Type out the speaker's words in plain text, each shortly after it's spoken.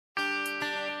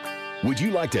Would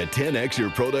you like to 10x your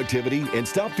productivity and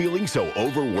stop feeling so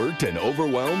overworked and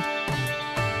overwhelmed?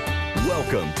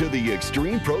 Welcome to the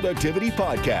Extreme Productivity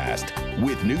Podcast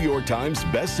with New York Times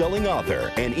best-selling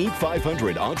author and Inc.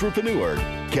 500 entrepreneur,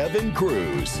 Kevin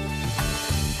Kruse.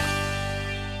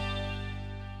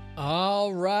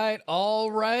 All right.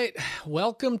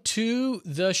 Welcome to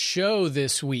the show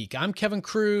this week. I'm Kevin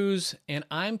Kruse, and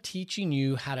I'm teaching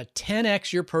you how to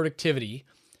 10x your productivity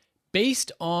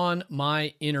based on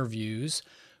my interviews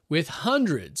with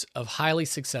hundreds of highly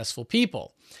successful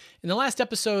people. In the last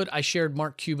episode, I shared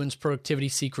Mark Cuban's productivity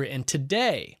secret, and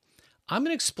today I'm going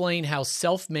to explain how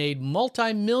self-made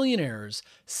multimillionaires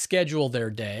schedule their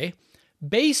day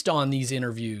based on these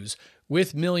interviews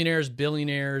with millionaires,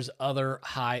 billionaires, other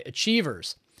high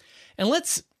achievers. And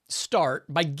let's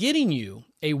start by getting you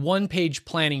a one-page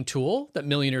planning tool that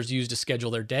millionaires use to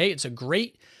schedule their day. It's a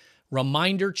great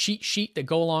reminder cheat sheet that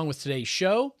go along with today's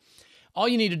show. All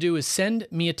you need to do is send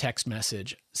me a text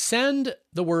message. Send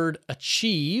the word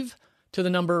achieve to the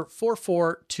number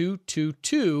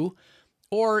 44222,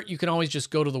 or you can always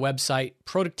just go to the website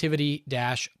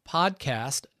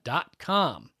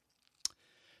productivity-podcast.com.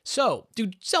 So,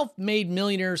 do self-made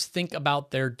millionaires think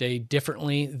about their day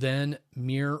differently than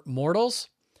mere mortals?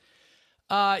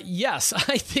 Yes,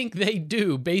 I think they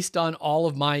do, based on all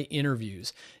of my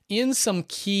interviews, in some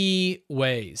key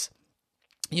ways.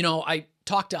 You know, I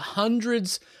talked to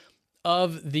hundreds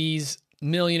of these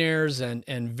millionaires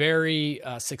and very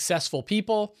successful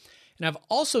people, and I've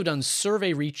also done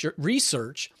survey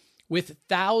research with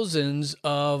thousands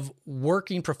of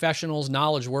working professionals,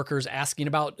 knowledge workers, asking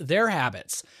about their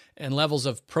habits and levels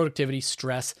of productivity,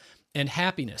 stress, and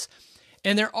happiness.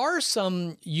 And there are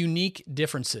some unique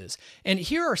differences. And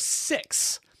here are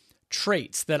 6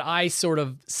 traits that I sort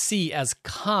of see as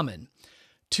common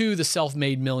to the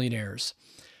self-made millionaires.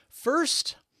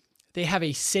 First, they have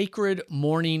a sacred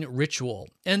morning ritual.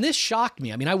 And this shocked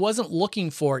me. I mean, I wasn't looking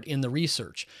for it in the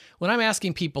research. When I'm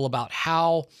asking people about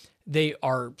how they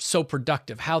are so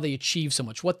productive, how they achieve so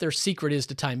much, what their secret is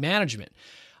to time management,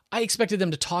 I expected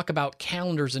them to talk about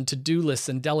calendars and to-do lists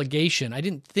and delegation. I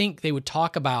didn't think they would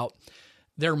talk about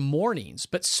their mornings,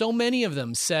 but so many of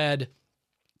them said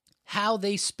how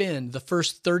they spend the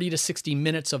first 30 to 60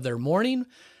 minutes of their morning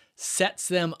sets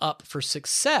them up for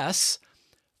success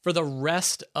for the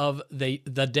rest of the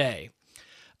day.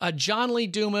 John Lee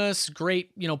Dumas,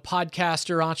 great,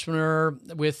 podcaster, entrepreneur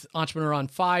with Entrepreneur on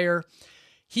Fire.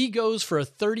 He goes for a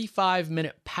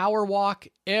 35-minute power walk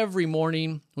every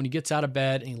morning when he gets out of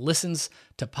bed, and he listens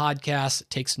to podcasts,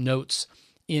 takes notes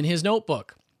in his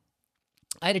notebook.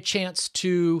 I had a chance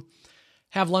to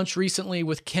have lunch recently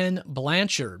with Ken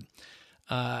Blanchard,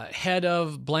 head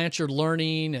of Blanchard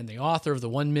Learning and the author of the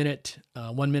 1 Minute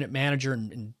Manager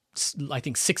and I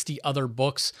think 60 other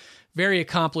books. Very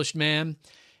accomplished man.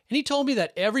 And he told me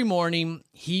that every morning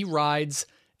he rides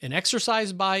an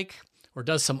exercise bike or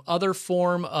does some other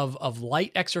form of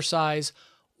light exercise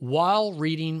while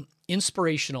reading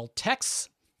inspirational texts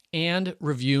and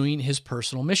reviewing his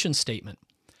personal mission statement.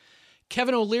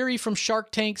 Kevin O'Leary from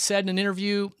Shark Tank said in an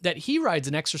interview that he rides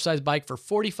an exercise bike for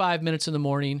 45 minutes in the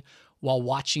morning while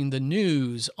watching the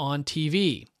news on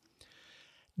TV.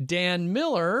 Dan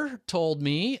Miller told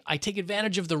me, I take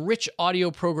advantage of the rich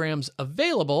audio programs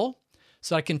available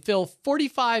so I can fill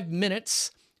 45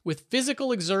 minutes with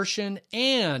physical exertion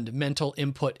and mental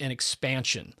input and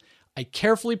expansion. I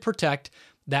carefully protect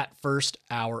that first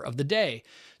hour of the day.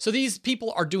 So these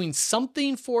people are doing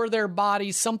something for their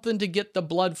bodies, something to get the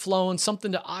blood flowing,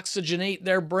 something to oxygenate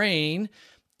their brain,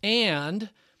 and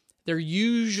they're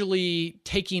usually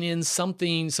taking in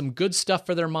something, some good stuff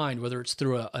for their mind, whether it's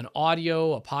through an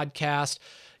audio, a podcast,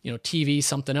 TV,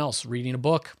 something else, reading a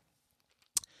book.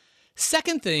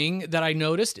 Second thing that I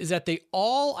noticed is that they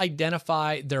all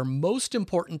identify their most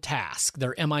important task,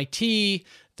 their MIT,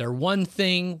 their one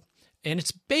thing, and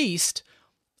it's based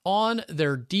on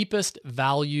their deepest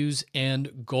values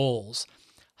and goals.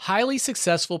 Highly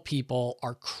successful people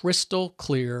are crystal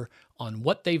clear on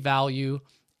what they value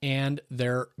and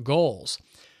their goals.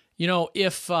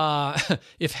 If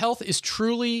health is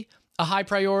truly a high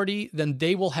priority, then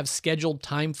they will have scheduled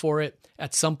time for it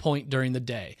at some point during the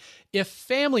day. If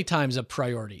family time is a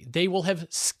priority, they will have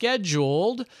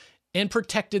scheduled and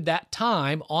protected that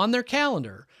time on their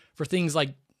calendar for things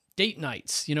like date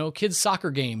nights, kids'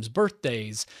 soccer games,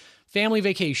 birthdays, family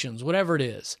vacations, whatever it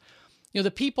is.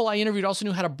 The people I interviewed also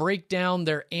knew how to break down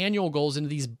their annual goals into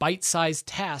these bite-sized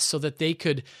tasks so that they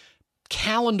could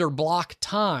calendar block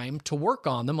time to work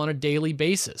on them on a daily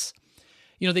basis.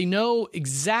 They know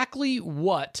exactly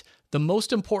what the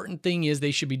most important thing is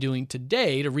they should be doing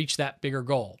today to reach that bigger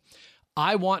goal.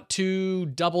 I want to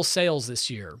double sales this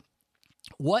year.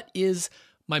 What is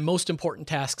my most important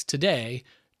tasks today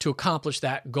to accomplish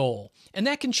that goal? And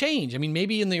that can change. I mean,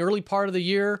 maybe in the early part of the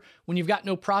year when you've got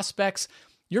no prospects,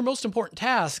 your most important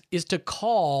task is to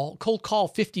cold call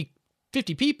 50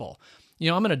 people.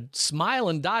 I'm going to smile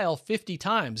and dial 50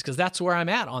 times because that's where I'm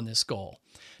at on this goal.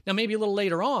 Now, maybe a little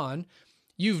later on,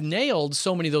 you've nailed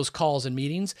so many of those calls and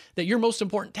meetings that your most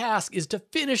important task is to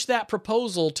finish that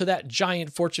proposal to that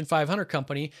giant Fortune 500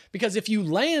 company, because if you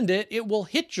land it, it will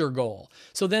hit your goal.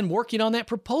 So then working on that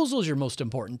proposal is your most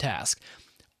important task.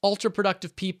 Ultra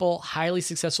productive people, highly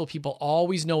successful people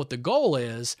always know what the goal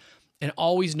is and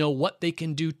always know what they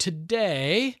can do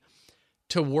today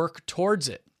to work towards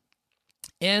it.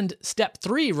 And step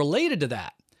 3 related to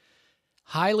that,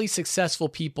 highly successful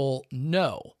people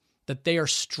know that they are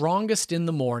strongest in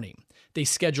the morning. They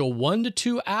schedule 1 to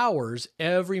 2 hours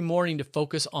every morning to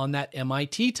focus on that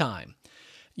MIT time.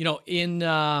 It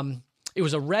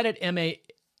was a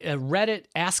Reddit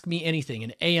Ask Me Anything,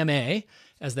 an AMA,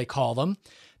 as they call them,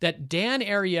 that Dan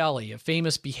Ariely, a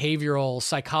famous behavioral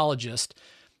psychologist,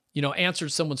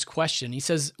 answered someone's question. He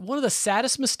says, one of the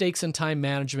saddest mistakes in time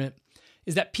management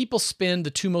is that people spend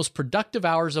the 2 most productive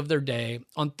hours of their day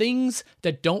on things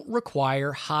that don't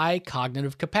require high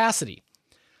cognitive capacity,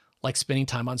 like spending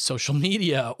time on social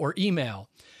media or email.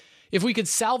 If we could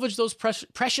salvage those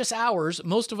precious hours,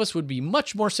 most of us would be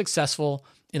much more successful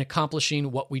in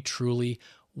accomplishing what we truly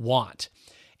want.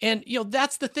 And,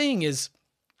 that's the thing is,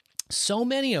 so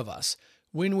many of us,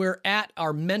 when we're at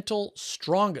our mental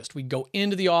strongest, we go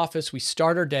into the office, we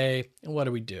start our day, and what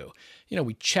do?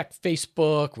 We check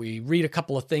Facebook, we read a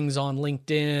couple of things on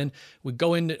LinkedIn, we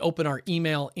go in to open our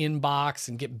email inbox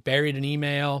and get buried in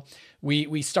email.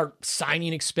 We start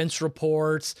signing expense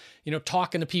reports,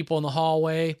 talking to people in the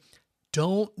hallway.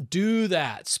 Don't do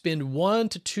that. Spend 1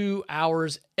 to 2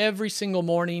 hours every single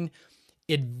morning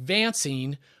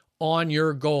advancing on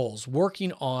your goals,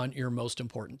 working on your most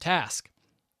important task.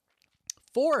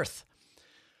 4th,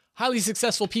 highly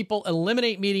successful people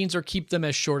eliminate meetings or keep them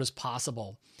as short as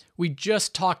possible. We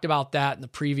just talked about that in the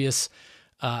previous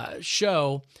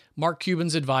show. Mark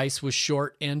Cuban's advice was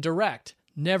short and direct.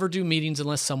 Never do meetings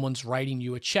unless someone's writing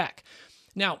you a check.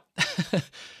 Now,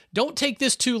 don't take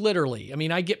this too literally. I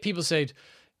mean, I get people say,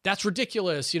 that's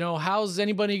ridiculous. How's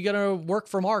anybody going to work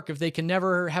for Mark if they can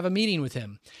never have a meeting with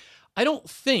him? I don't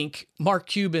think Mark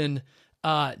Cuban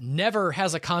never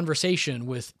has a conversation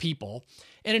with people.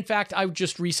 And in fact, I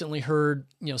just recently heard,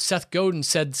 Seth Godin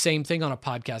said the same thing on a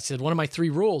podcast. He said, one of my 3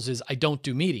 rules is I don't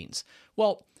do meetings.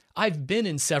 Well, I've been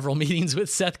in several meetings with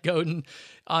Seth Godin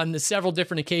on several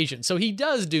different occasions. So he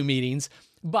does do meetings,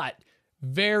 but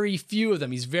very few of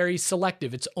them. He's very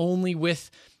selective. It's only with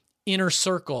inner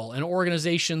circle and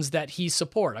organizations that he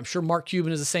support. I'm sure Mark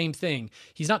Cuban is the same thing.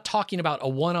 He's not talking about a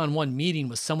one-on-one meeting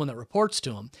with someone that reports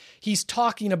to him. He's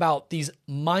talking about these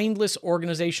mindless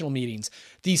organizational meetings,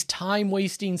 these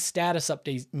time-wasting status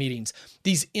update meetings,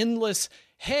 these endless,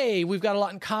 hey, we've got a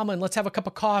lot in common. Let's have a cup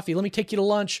of coffee. Let me take you to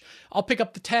lunch. I'll pick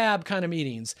up the tab kind of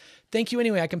meetings. Thank you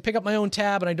anyway. I can pick up my own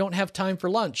tab and I don't have time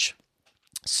for lunch.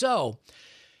 So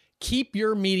keep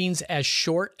your meetings as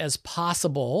short as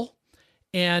possible.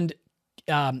 And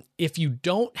if you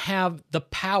don't have the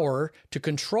power to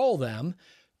control them,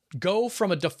 go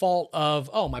from a default of,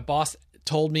 oh, my boss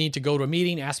told me to go to a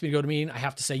meeting, asked me to go to a meeting. I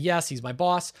have to say yes, he's my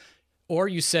boss. Or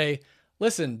you say,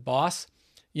 listen, boss,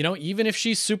 even if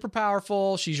she's super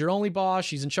powerful, she's your only boss,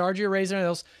 she's in charge of your raise and everything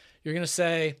else, you're going to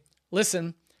say,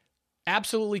 listen,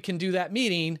 absolutely can do that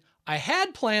meeting. I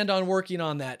had planned on working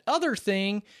on that other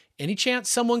thing. Any chance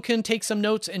someone can take some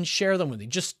notes and share them with me?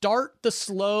 Just start the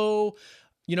slow,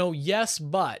 yes,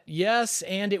 but yes,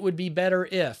 and it would be better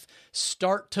if.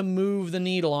 Start to move the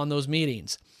needle on those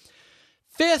meetings.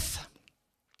 5th,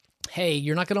 hey,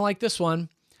 you're not going to like this one.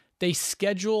 They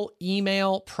schedule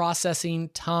email processing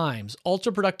times.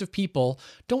 Ultra productive people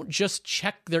don't just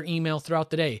check their email throughout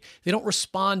the day. They don't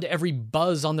respond to every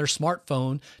buzz on their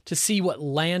smartphone to see what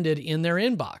landed in their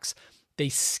inbox. They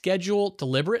schedule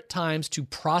deliberate times to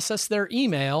process their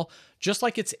email just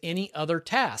like it's any other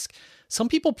task. Some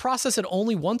people process it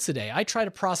only once a day. I try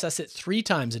to process it 3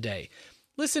 times a day.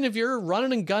 Listen, if you're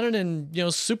running and gunning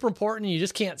and super important and you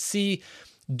just can't see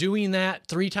doing that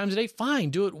 3 times a day, fine,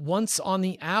 do it once on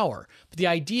the hour. But the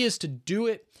idea is to do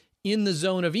it in the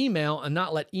zone of email and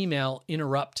not let email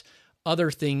interrupt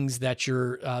other things that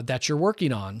you're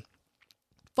working on.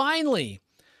 Finally,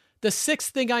 the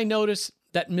 6th thing I notice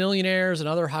that millionaires and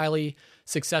other highly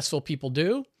successful people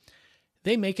do,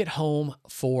 they make it home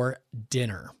for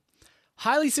dinner.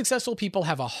 Highly successful people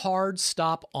have a hard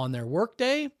stop on their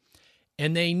workday,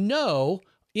 and they know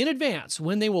in advance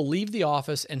when they will leave the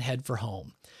office and head for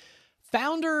home.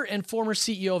 Founder and former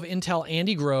CEO of Intel,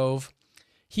 Andy Grove,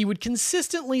 he would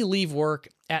consistently leave work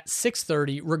at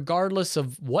 6:30 regardless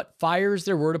of what fires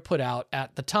there were to put out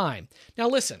at the time. Now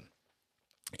listen,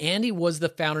 Andy was the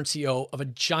founder and CEO of a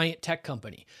giant tech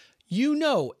company. You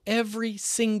know, every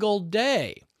single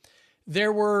day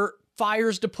there were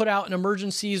fires to put out and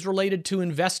emergencies related to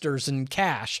investors and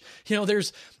cash. You know,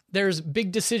 there's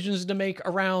big decisions to make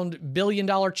around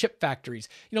billion-dollar chip factories.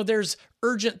 You know, there's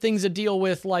urgent things to deal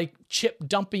with like chip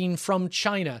dumping from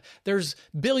China. There's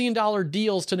billion-dollar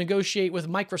deals to negotiate with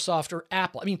Microsoft or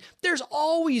Apple. I mean, there's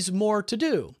always more to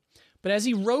do. But as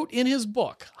he wrote in his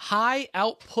book, High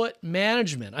Output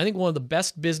Management, I think one of the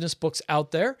best business books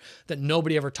out there that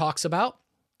nobody ever talks about,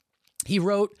 he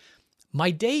wrote, "My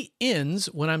day ends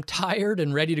when I'm tired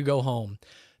and ready to go home.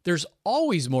 There's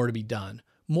always more to be done,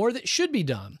 more that should be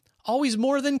done, always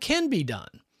more than can be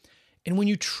done." And when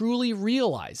you truly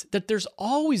realize that there's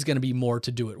always going to be more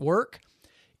to do at work,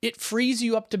 it frees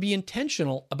you up to be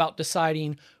intentional about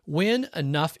deciding when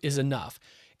enough is enough.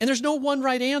 And there's no one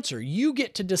right answer. You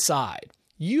get to decide.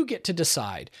 You get to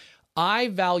decide. I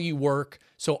value work,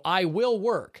 so I will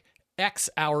work X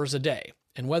hours a day.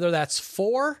 And whether that's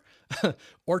 4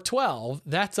 or 12,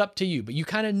 that's up to you. But you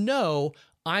kind of know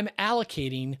I'm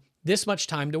allocating this much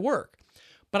time to work.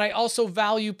 But I also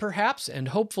value perhaps and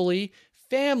hopefully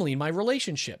family, my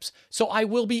relationships. So I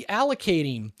will be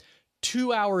allocating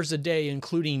 2 hours a day,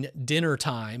 including dinner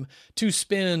time, to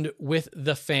spend with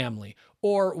the family,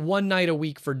 or one night a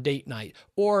week for date night,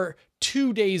 or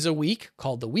 2 days a week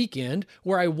called the weekend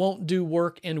where I won't do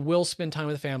work and will spend time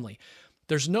with the family.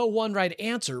 There's no one right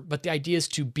answer, but the idea is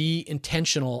to be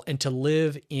intentional and to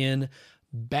live in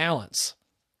balance.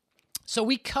 So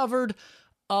we covered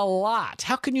a lot.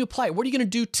 How can you apply it? What are you going to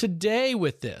do today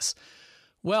with this?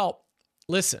 Well,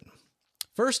 listen.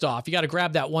 First off, you got to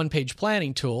grab that one-page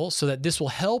planning tool so that this will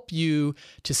help you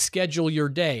to schedule your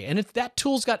day. And if that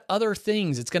tool's got other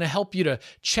things, it's going to help you to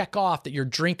check off that you're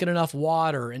drinking enough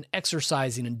water and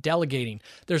exercising and delegating.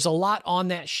 There's a lot on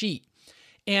that sheet.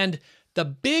 And the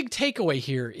big takeaway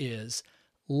here is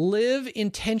live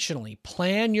intentionally,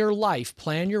 plan your life,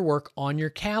 plan your work on your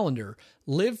calendar,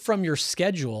 live from your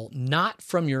schedule, not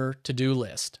from your to-do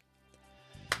list.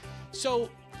 So,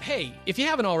 hey, if you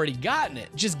haven't already gotten it,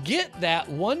 just get that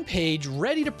one-page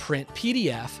ready-to-print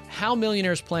PDF, How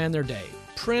Millionaires Plan Their Day.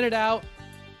 Print it out,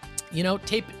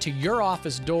 tape it to your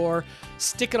office door,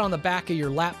 stick it on the back of your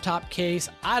laptop case.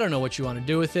 I don't know what you want to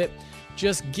do with it.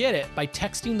 Just get it by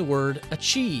texting the word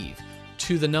ACHIEVE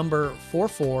to the number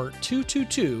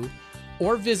 44222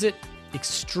 or visit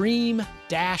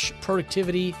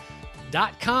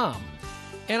extreme-productivity.com.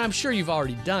 And I'm sure you've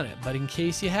already done it, but in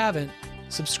case you haven't,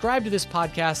 subscribe to this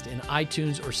podcast in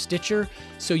iTunes or Stitcher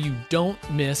so you don't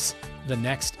miss the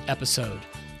next episode.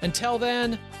 Until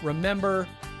then, remember,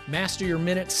 master your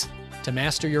minutes to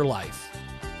master your life.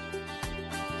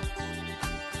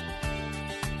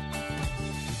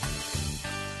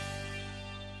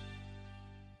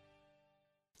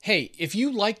 Hey, if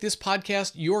you like this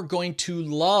podcast, you're going to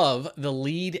love the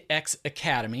LeadX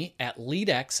Academy at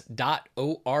leadx.org.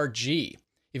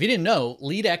 If you didn't know,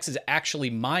 LeadX is actually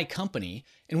my company,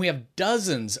 and we have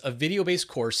dozens of video-based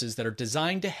courses that are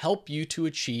designed to help you to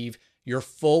achieve your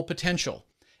full potential.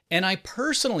 And I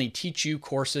personally teach you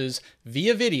courses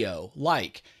via video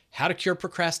like how to cure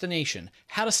procrastination,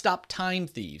 how to stop time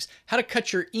thieves, how to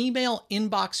cut your email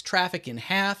inbox traffic in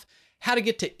half, how to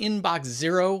get to inbox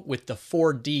zero with the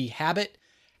 4D habit,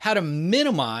 how to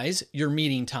minimize your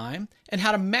meeting time, and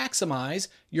how to maximize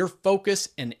your focus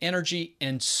and energy,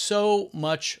 and so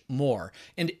much more.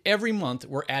 And every month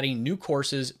we're adding new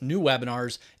courses, new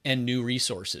webinars, and new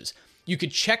resources. You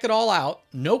could check it all out,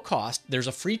 no cost. There's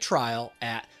a free trial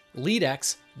at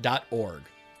leadx.org.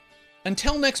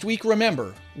 Until next week,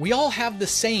 remember, we all have the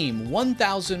same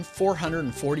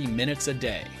 1,440 minutes a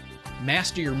day.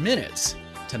 Master your minutes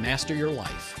to master your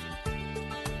life.